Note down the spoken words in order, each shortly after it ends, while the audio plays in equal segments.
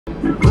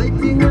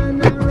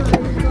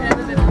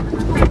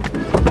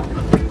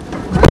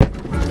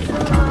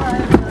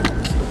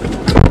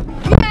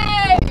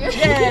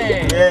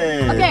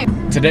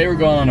Today we're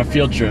going on a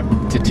field trip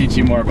to teach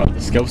you more about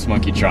the Scopes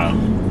Monkey Trial.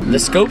 The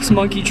Scopes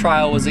Monkey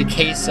Trial was a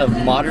case of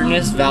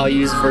modernist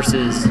values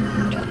versus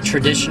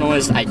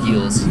traditionalist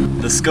ideals.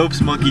 The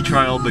Scopes Monkey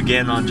Trial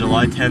began on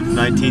July 10th,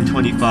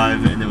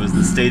 1925, and it was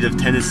the state of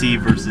Tennessee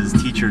versus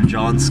teacher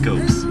John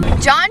Scopes.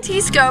 John T.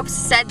 Scopes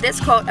said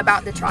this quote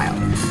about the trial: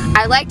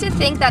 "I like to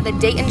think that the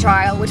Dayton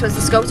trial, which was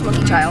the Scopes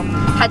Monkey Trial,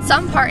 had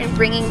some part in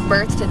bringing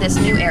birth to this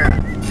new era."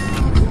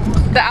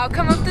 The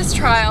outcome of this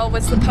trial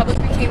was the public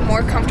became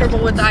more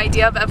comfortable with the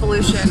idea of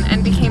evolution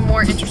and became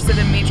more interested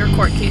in major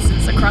court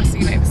cases across the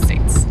United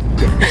States.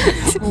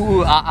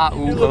 Ooh, ah, ah,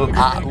 ooh, oh,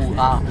 ah, ooh,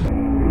 ah.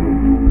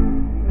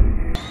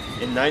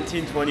 In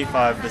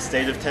 1925, the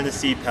state of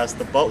Tennessee passed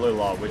the Butler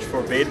Law, which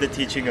forbade the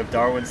teaching of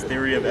Darwin's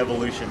theory of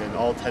evolution in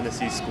all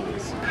Tennessee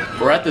schools.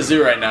 We're at the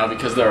zoo right now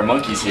because there are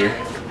monkeys here.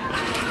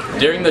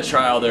 During the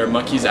trial, there are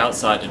monkeys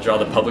outside to draw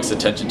the public's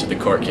attention to the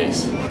court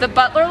case. The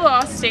Butler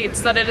Law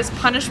states that it is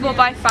punishable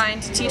by fine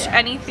to teach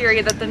any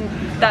theory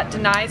that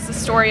denies the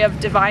story of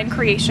divine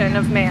creation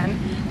of man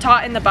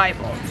taught in the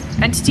Bible,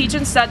 and to teach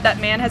instead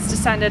that man has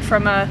descended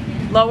from a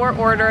lower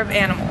order of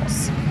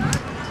animals.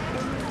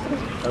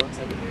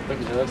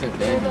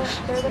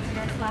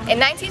 In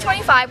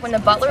 1925, when the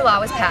Butler Law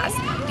was passed,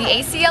 the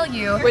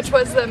ACLU, Which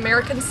was the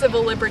American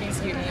Civil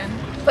Liberties Union,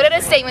 put in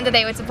a statement that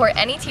they would support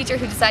any teacher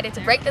who decided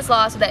to break this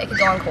law so that it could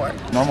go on court.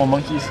 Normal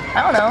monkeys?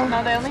 I don't know.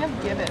 no, they only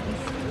have gibbons.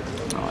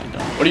 No, I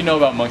don't. What do you know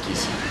about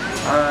monkeys?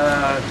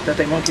 That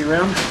they monkey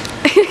around?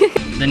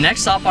 The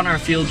next stop on our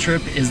field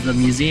trip is the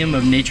Museum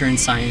of Nature and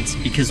Science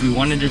because we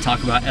wanted to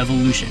talk about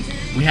evolution.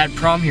 We had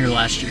prom here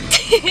last year.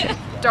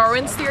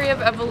 Darwin's theory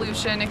of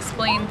evolution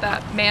explained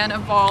that man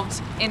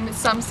evolved in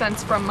some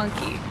sense from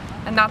monkey,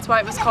 and that's why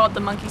it was called the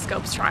Monkey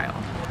Scopes Trial.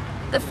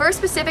 The first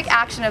specific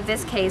action of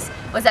this case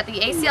was that the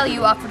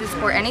ACLU offered to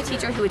support any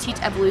teacher who would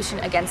teach evolution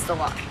against the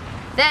law.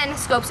 Then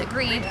Scopes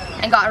agreed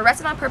and got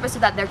arrested on purpose so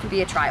that there could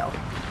be a trial.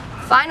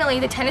 Finally,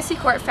 the Tennessee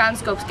court found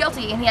Scopes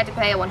guilty and he had to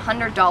pay a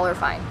 $100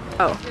 fine.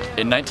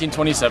 In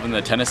 1927,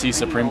 the Tennessee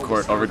Supreme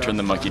Court overturned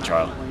the monkey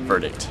trial.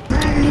 Verdict.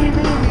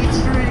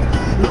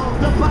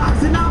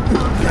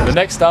 The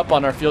next stop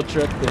on our field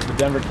trip is the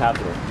Denver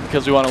Capitol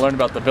because we want to learn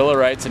about the Bill of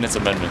Rights and its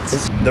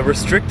amendments. The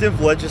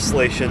restrictive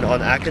legislation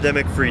on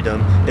academic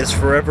freedom is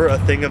forever a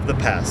thing of the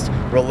past.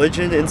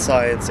 Religion in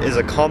science is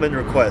a common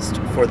request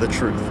for the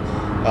truth.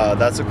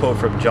 That's a quote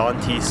from John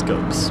T.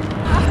 Scopes.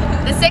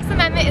 The Sixth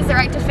Amendment is the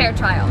right to fair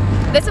trial.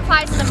 This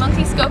applies to the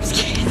Monkey Scopes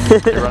case.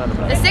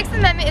 The Sixth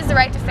Amendment is the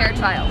right to fair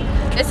trial.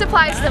 This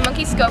applies to the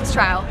Monkey Scopes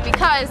trial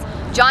because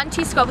John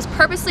T. Scopes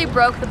purposely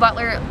broke the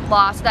Butler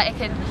Law so that it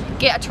could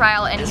get a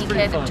trial and he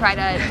could try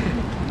to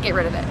get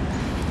rid of it.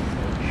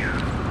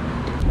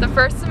 The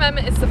First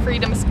Amendment is the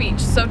freedom of speech,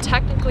 so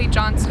technically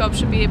John Scopes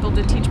should be able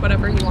to teach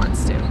whatever he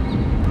wants to.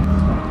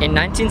 In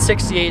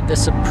 1968, the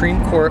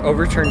Supreme Court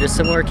overturned a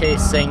similar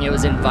case saying it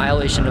was in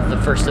violation of the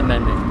First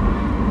Amendment.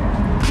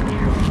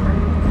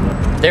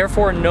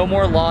 Therefore, no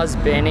more laws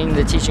banning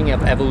the teaching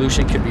of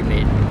evolution could be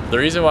made. The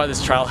reason why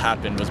this trial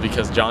happened was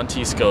because John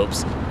T.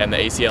 Scopes and the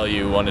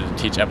ACLU wanted to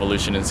teach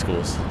evolution in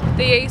schools.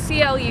 The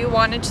ACLU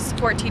wanted to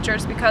support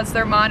teachers because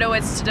their motto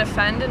is to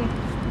defend and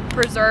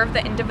preserve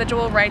the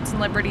individual rights and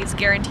liberties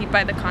guaranteed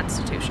by the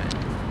Constitution.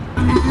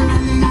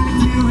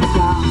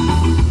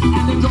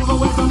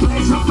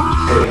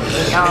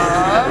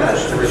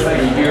 Yeah.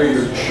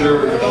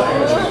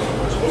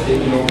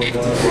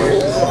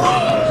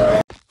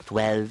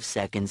 12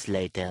 seconds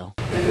later.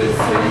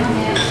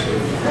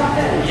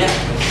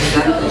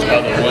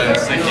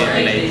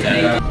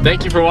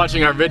 Thank you for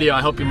watching our video.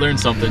 I hope you learned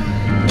something.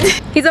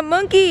 He's a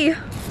monkey!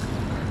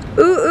 Ooh,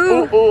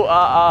 ooh! Ooh,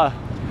 ah, ah.